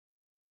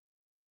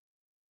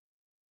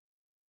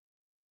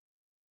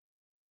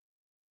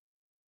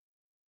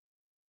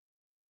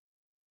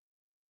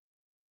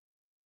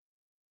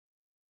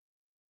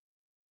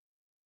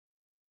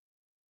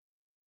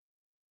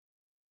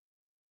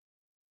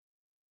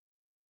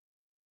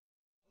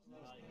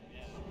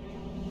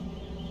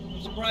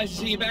Surprised to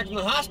see you back from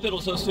the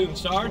hospital so soon,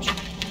 Sarge.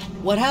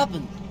 What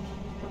happened?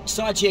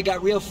 Sarge here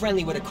got real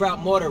friendly with a Kraut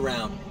mortar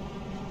round.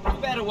 Too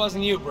bad it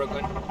wasn't you,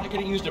 Brooklyn. I could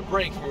have used a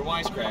break from your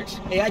wisecracks.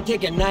 Hey, I'd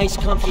take a nice,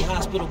 comfy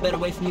hospital bed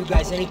away from you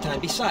guys anytime.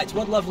 Besides,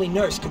 what lovely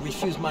nurse could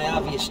refuse my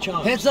obvious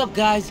charm? Heads up,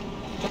 guys.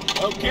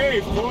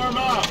 Okay, form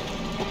up.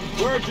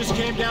 Word just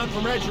came down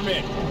from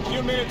regiment. A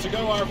few minutes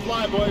ago, our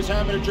flyboys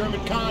having a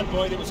German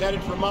convoy that was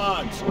headed for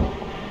Mons.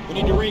 We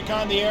need to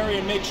recon the area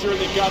and make sure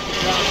they've got the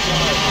job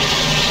done.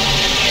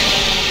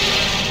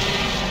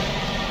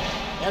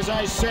 As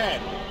I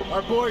said,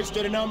 our boys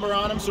did a number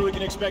on them, so we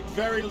can expect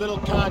very little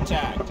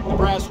contact. The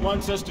brass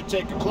wants us to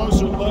take a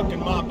closer look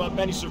and mop up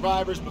any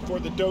survivors before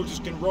the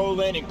Dozers can roll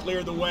in and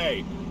clear the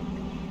way.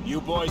 You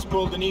boys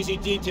pulled an easy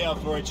detail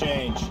for a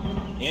change.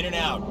 In and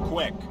out,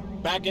 quick.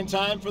 Back in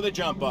time for the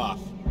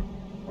jump-off.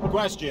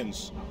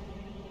 Questions?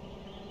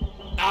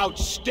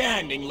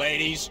 Outstanding,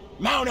 ladies!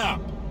 Mount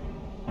up!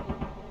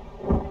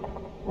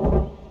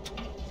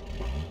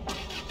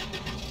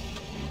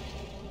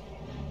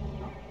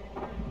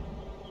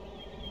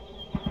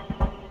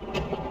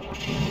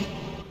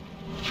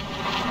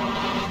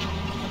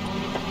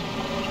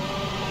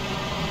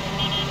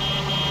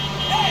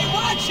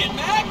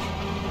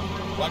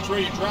 Watch where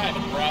you're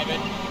driving, Private.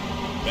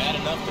 Bad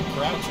enough the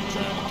Krauts are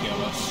trying to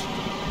kill us.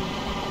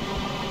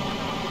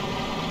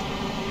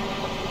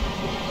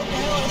 What the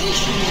hell are they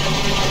shooting?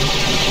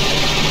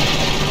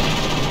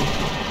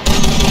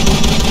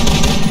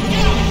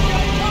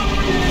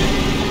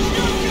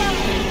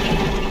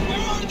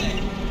 Where are they?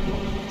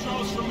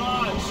 Patrols from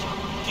Mons.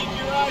 Keep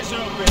your eyes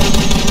open.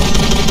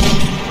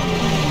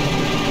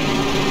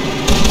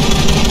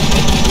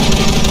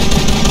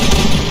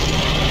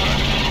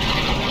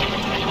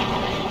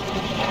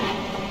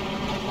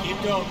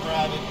 Going,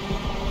 Private.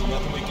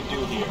 Nothing we can do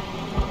here.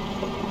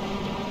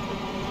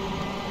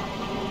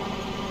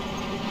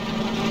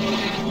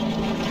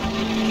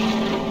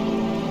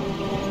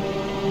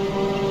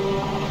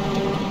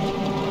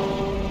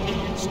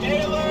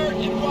 Stay alert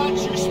and watch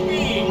your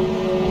speed.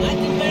 I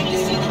can barely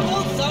see the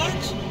boat,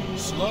 Sarge.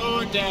 Slow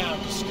it down,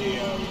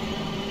 Castillo.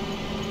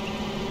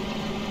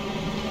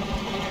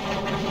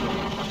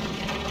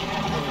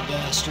 Poor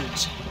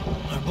bastards.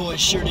 Our boys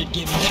sure did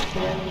give me that.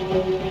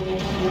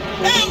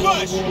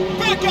 Ambush!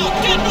 Back up!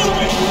 Get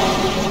moving!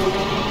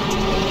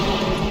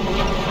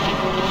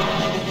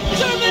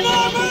 German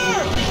armor!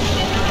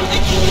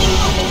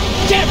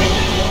 Damn it!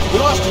 We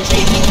lost the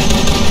team!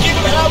 Give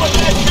him hell with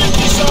that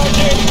 50,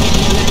 Sergeant!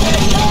 Here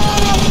they come!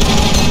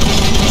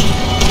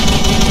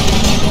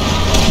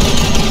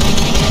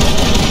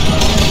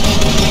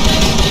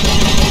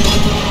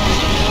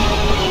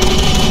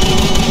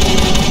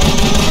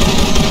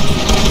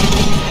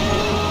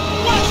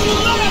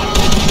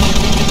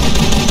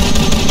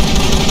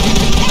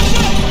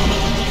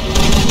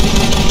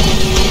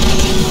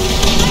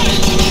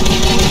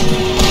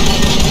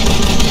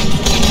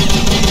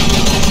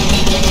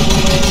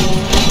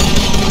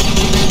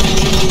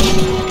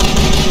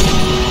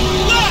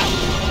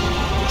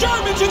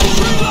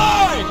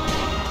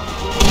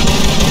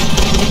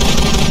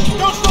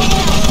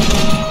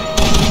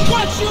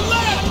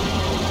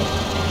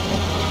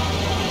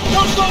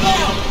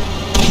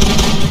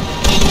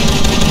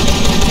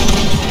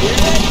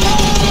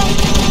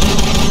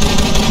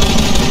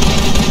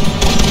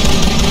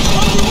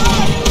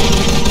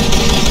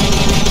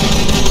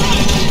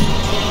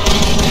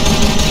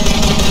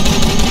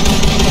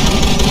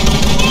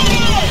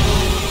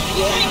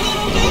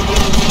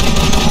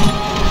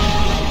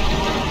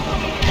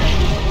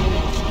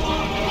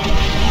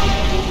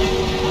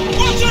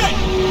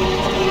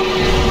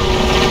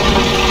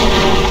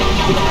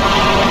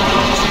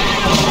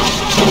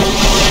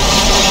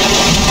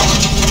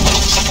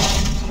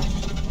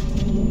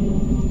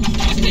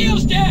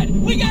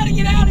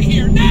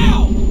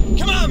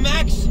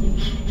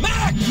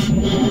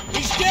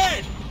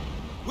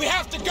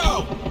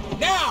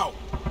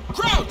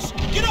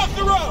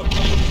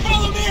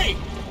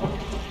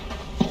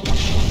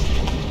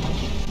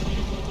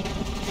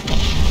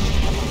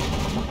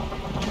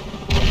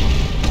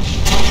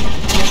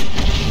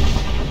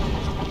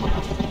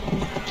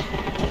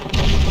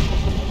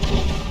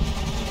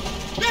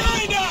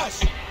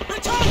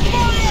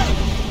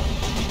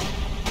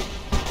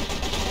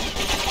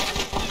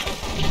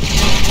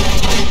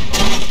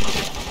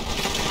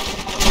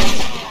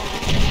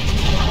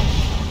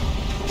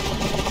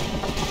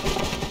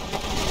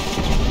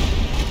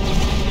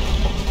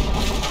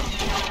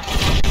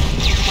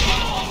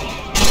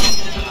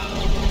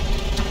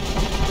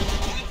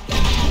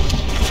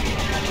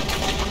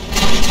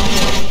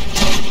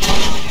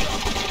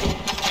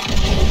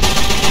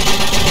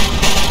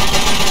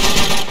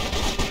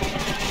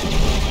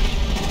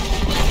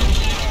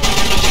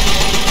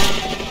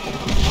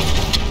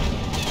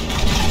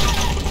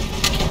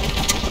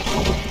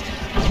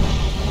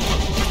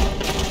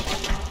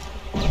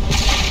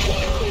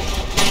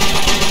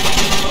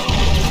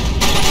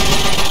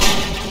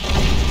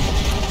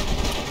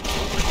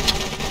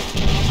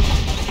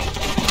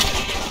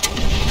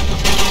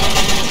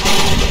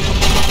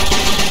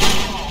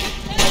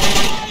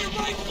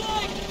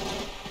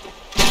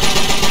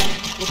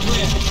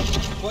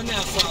 What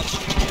now, Sarge?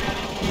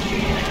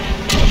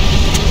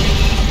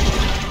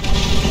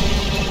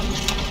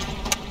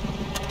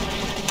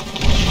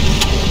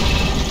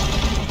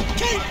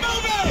 Keep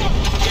moving!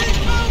 Keep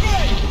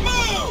moving!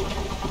 Move!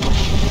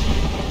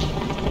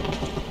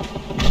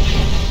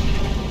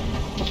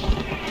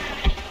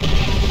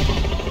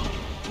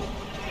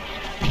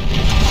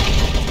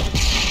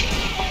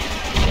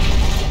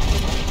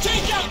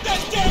 Take out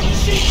that damn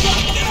machine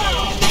gun now!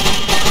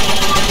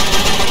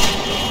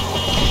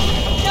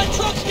 That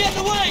truck's getting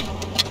away!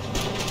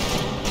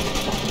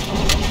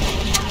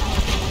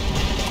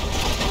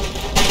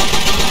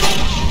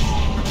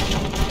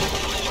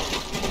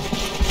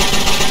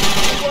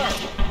 Good work.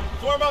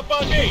 Form up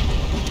on me.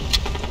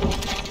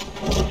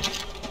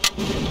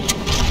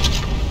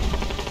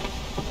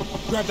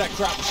 Grab that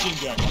crap machine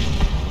gun.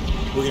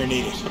 We're gonna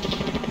need it.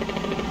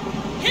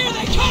 Here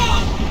they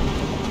come!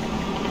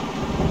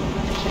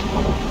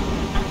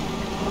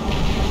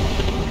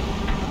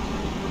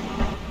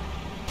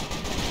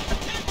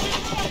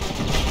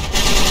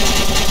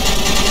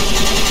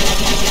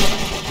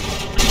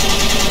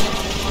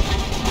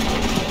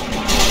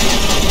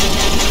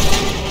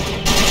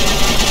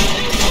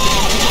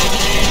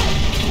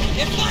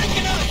 They're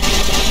flanking us!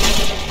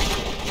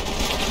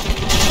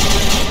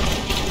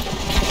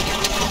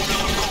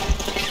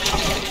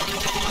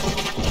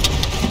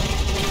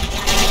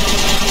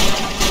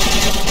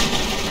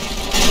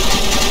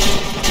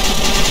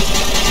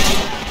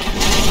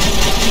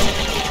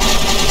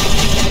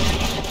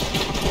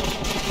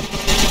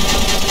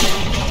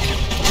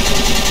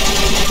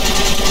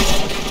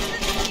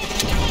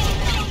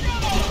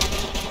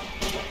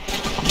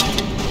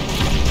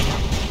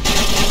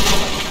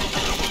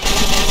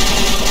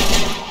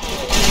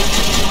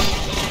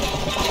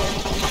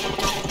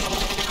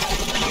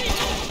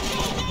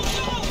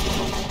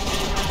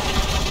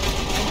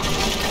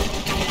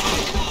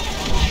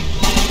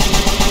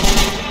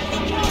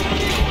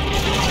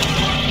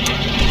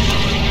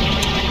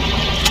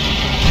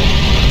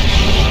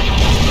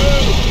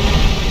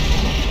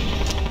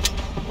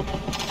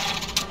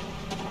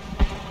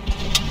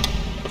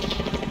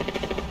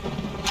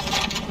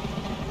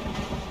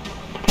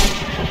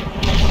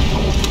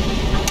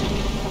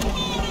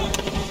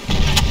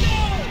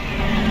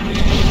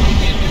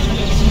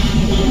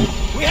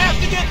 We have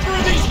to get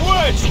through these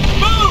woods!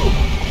 Move!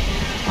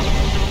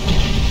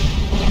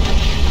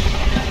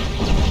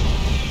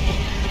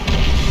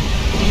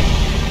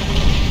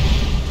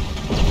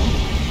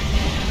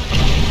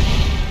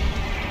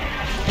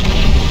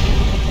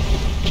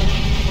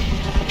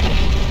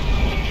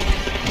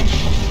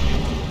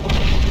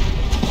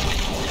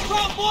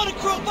 Crowd water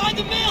crew by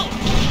the mill!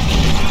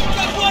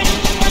 Got white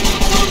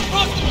road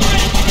across the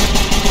bridge!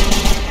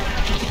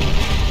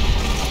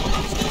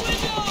 Close the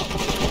window!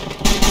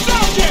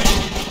 Sergeant!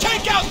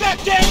 Take out that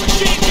damn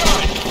machine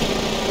gun!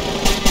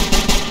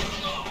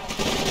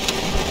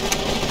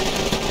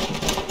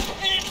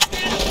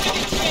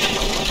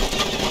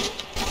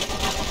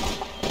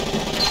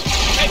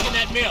 Taking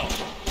that mill.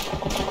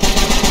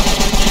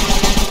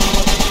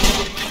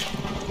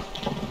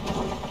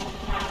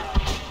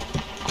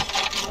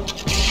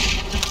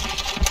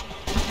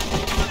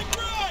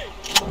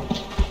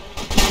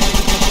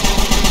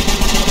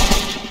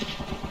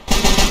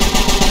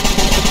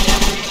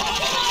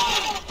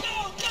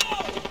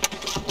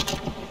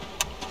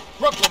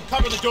 Brooklyn,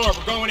 cover the door.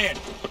 We're going in.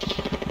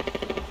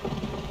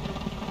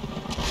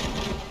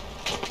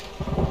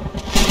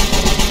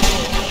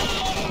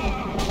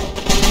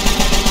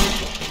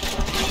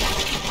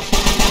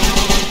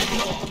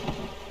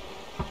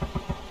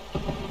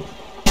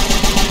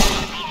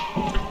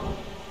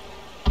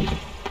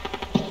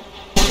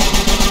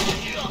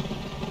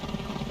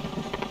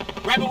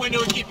 Grab a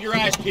window and keep your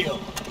eyes peeled.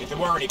 If there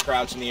were any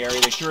crowds in the area,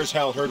 they sure as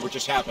hell heard what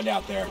just happened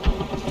out there.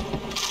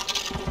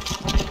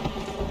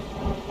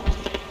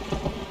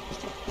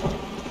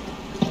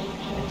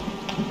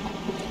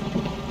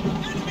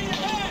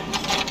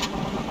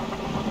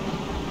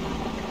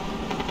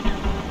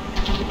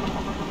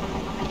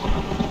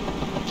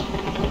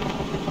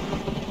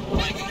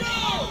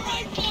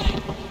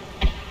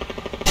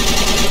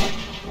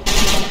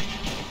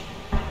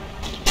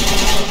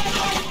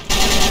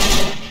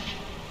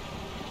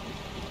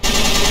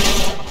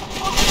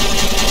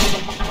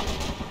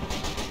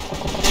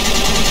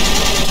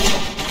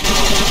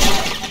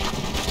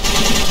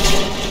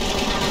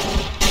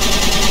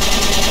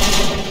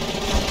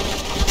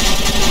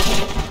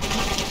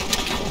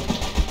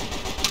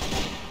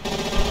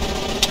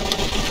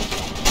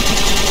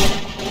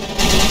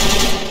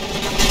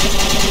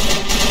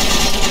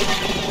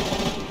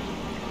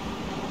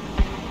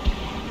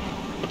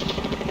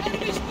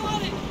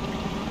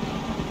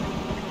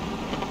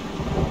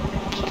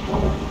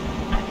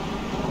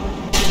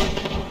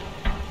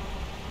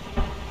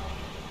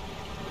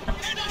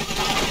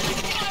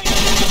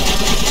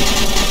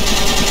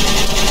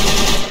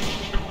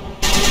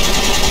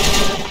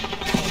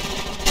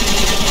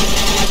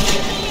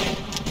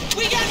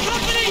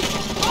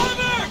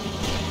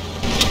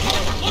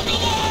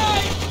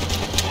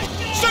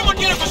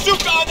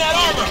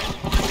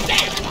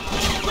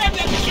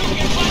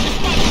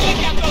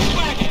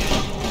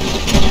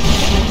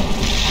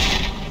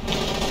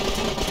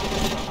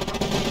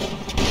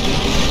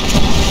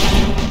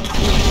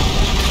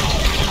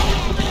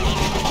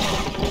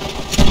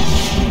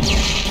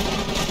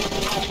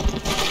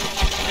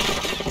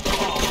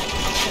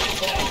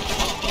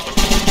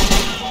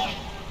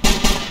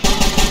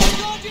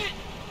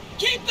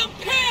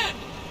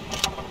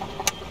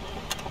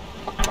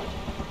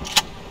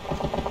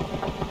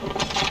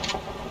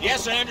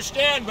 Yes, I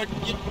understand, but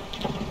you...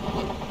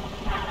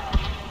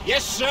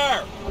 Yes,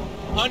 sir.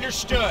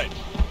 Understood.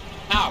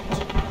 Out.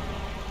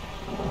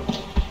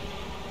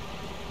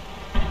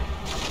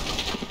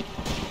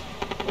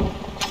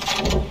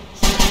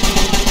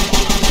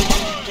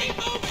 Keep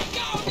moving!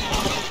 Go, go,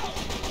 go!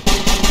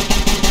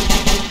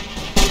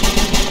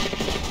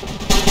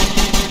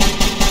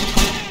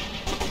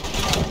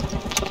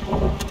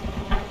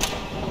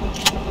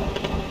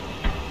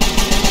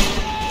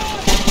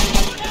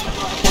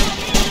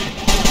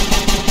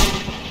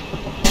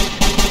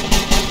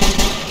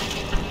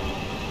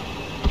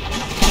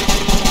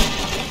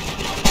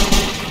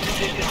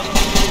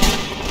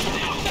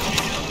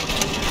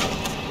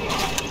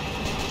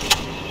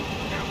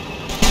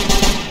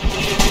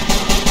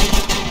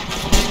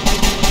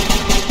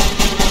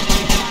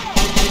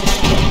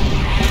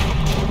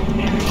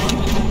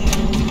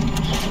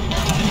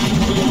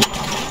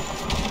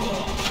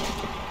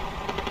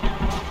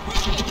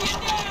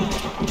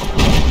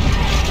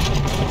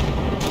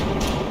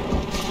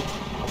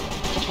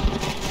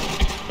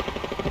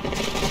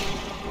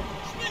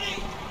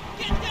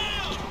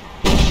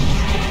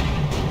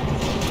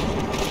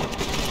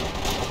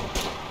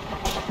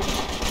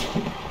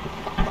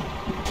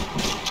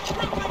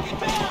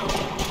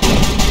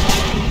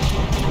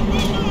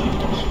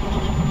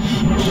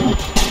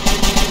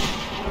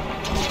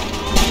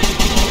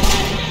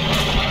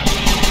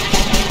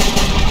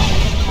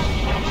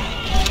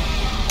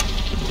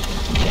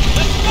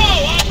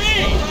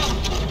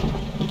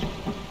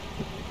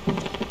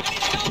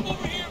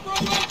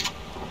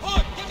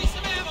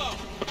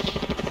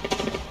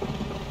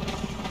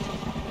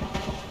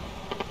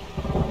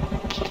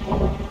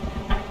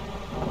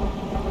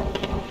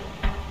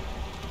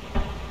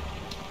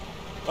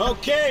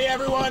 Okay,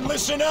 everyone,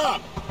 listen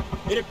up.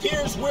 It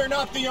appears we're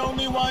not the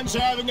only ones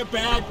having a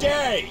bad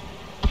day.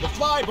 The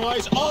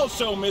Flyboys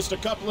also missed a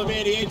couple of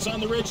 88s on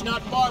the ridge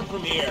not far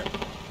from here.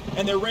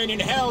 And they're raining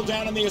hell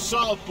down on the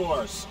assault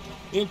force.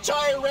 The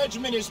entire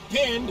regiment is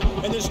pinned,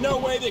 and there's no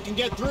way they can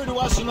get through to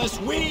us unless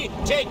we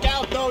take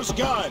out those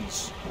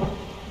guns.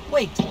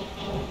 Wait.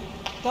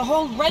 The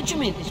whole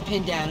regiment is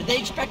pinned down, and they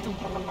expect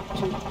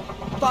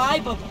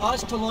 5 of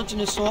us to launch an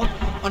assault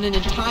on an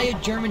entire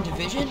German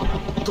division?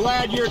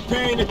 Glad you're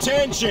paying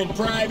attention,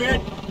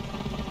 Private.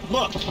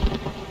 Look,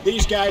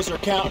 these guys are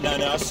counting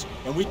on us,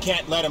 and we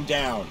can't let them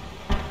down.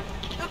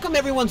 How come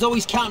everyone's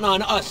always counting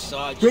on us,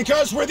 Sarge?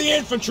 Because we're the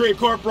infantry,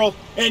 Corporal,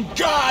 and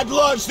God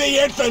loves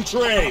the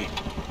infantry!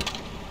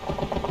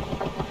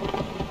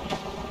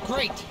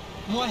 Great.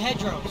 More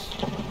hedgerows.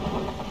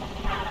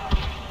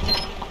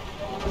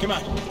 Come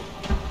on.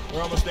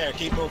 We're almost there.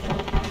 Keep moving.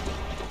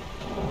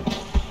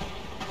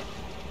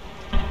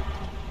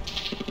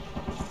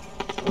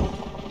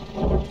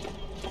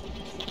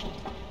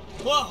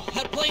 Whoa,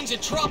 that plane's in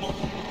trouble.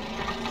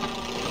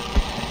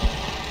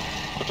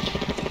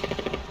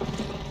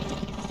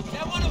 Is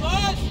that one of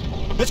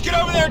us? Let's get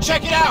over there and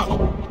check it out!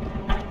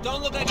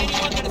 Don't look like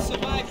anyone gonna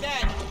survive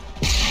that.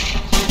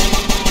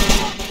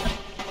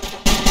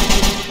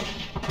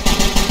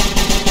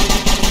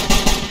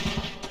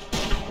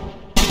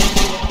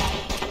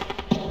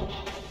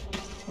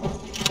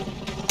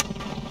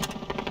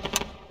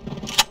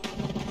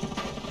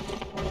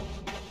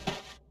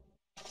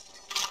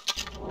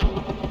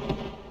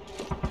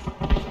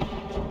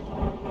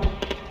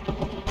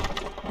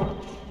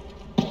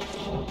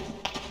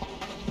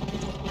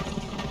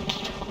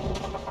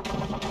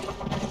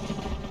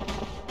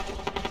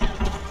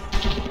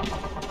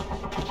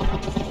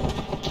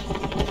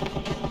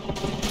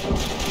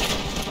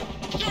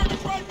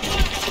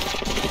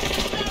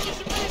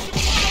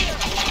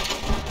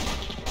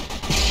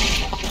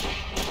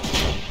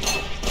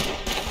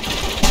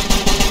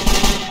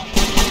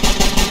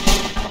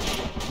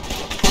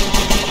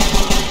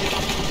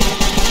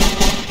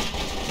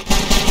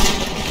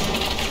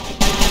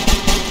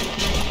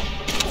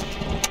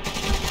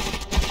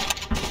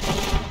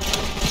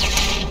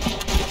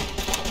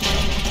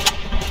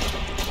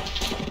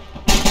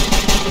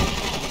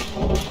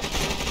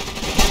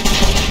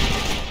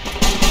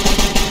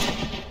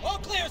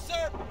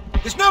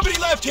 There's nobody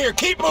left here!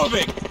 Keep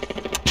moving!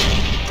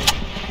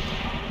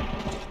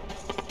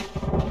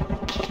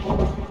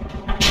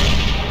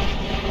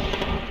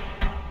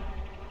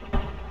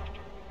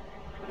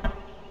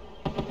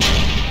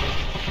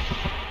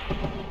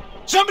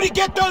 Somebody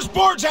get those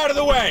boards out of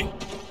the way!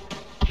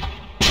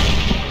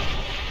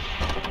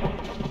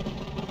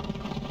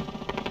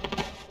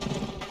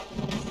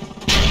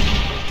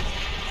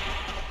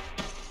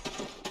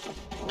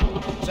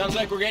 Sounds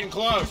like we're getting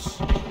close.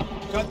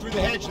 Cut through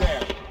the hedge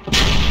there.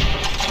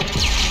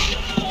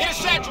 Get a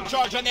satchel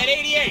charge on that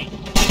 88!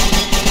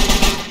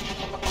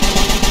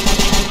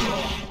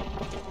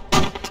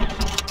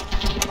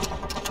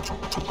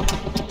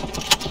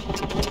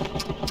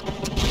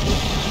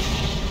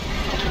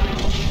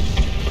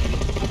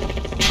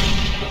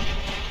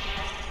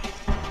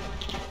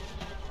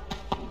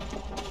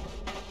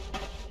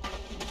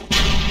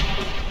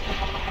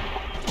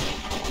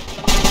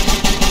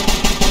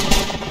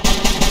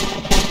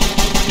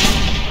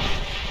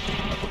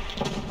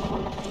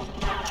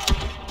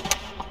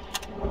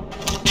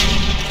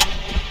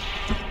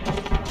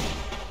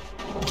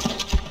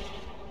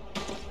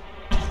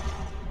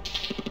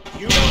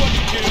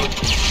 do.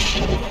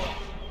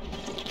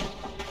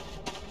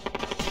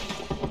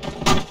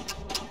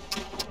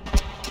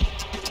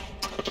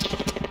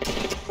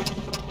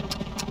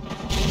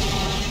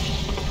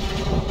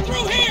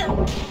 Through here!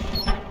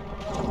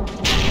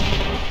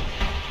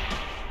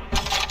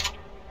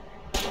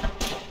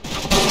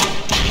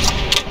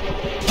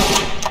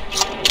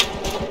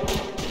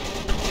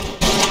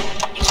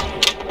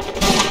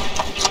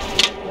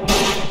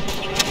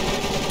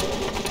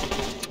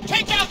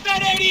 Take out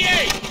that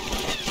 88!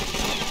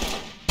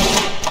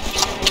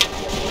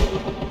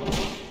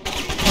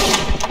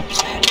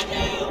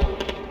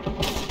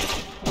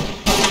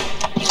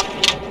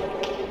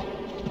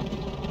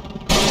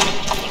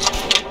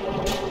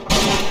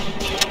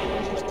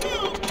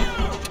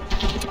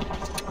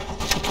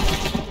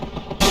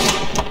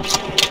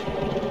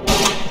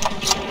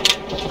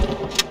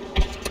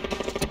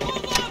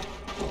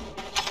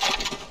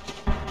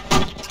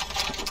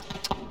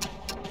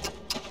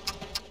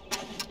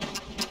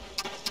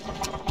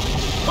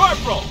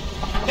 Corporal!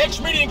 Take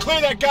Schmitty and clear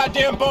that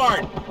goddamn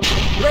barn!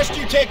 The rest of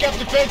you take up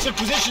defensive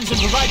positions and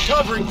provide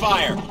covering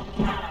fire!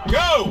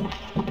 Go!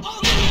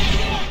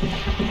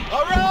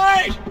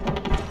 Alright!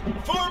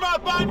 Form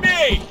up on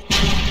me!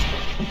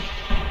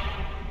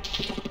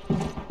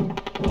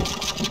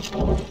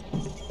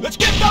 Let's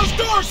get those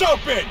doors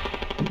open!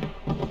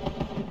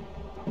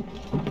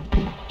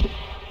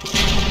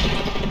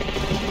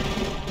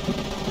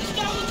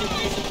 Establish a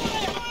base of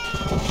fire!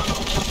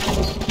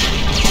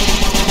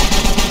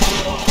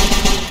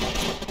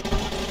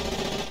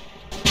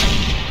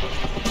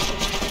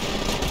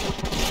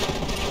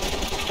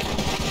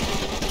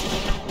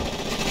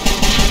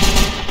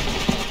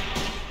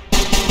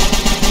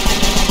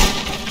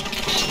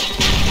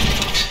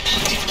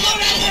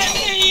 Load out that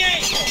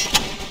 88!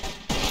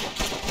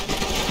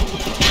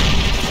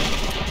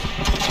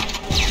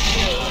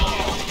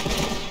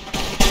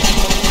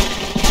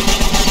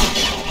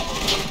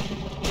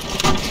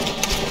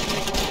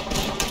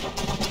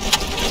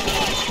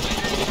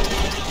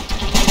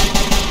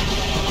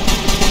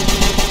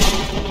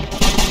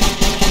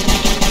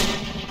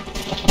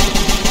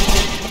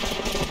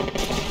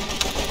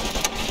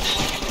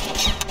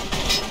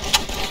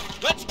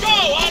 Let's go,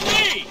 on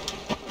me!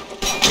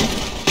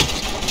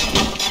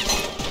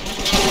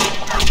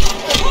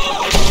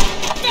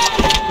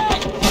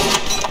 Medic!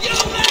 You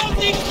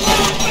lousy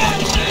clown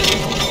bastard!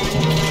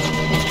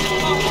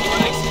 Oh,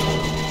 Christ!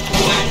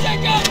 Where's that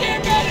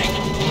goddamn medic?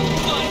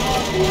 Come on,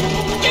 Harvey.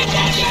 Get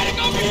that medic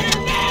over here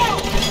now!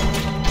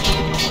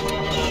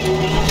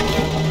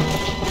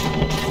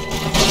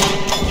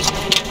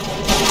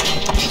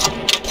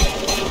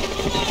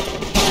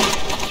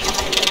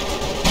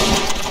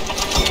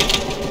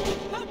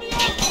 Help me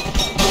out!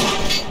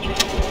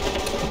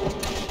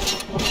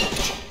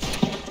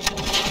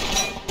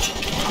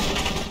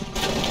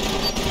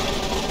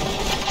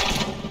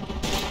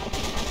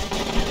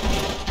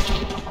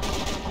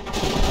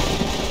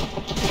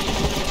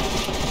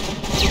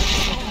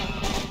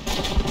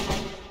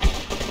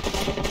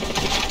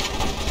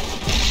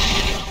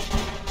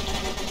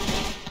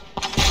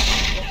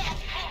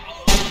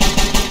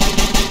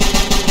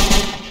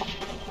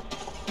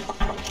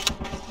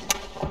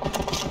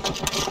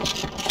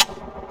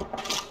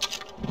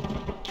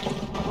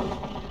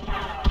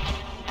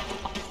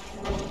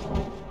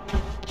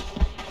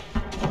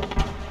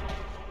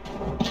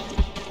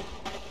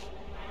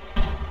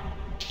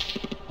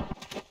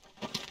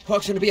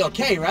 Folks gonna be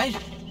okay, right?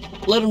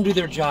 Let them do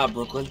their job,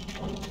 Brooklyn.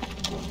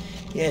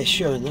 Yeah,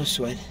 sure, no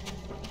sweat.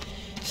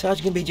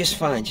 Sarge gonna be just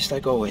fine, just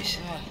like always.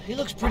 He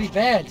looks pretty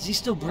bad. Is he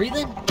still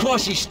breathing? Of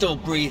course he's still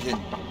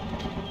breathing.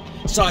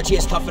 Sarge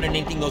here's tougher than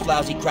anything those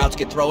lousy crowds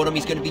could throw at him.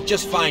 He's gonna be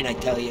just fine, I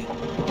tell you.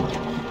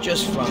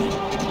 Just fine.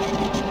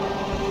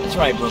 That's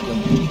right, Brooklyn.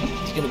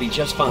 He's gonna be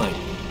just fine.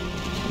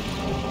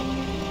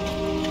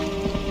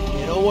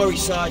 Yeah, don't worry,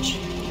 Sarge.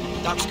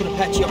 Doc's gonna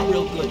patch you up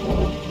real good.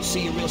 We'll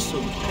see you real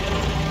soon.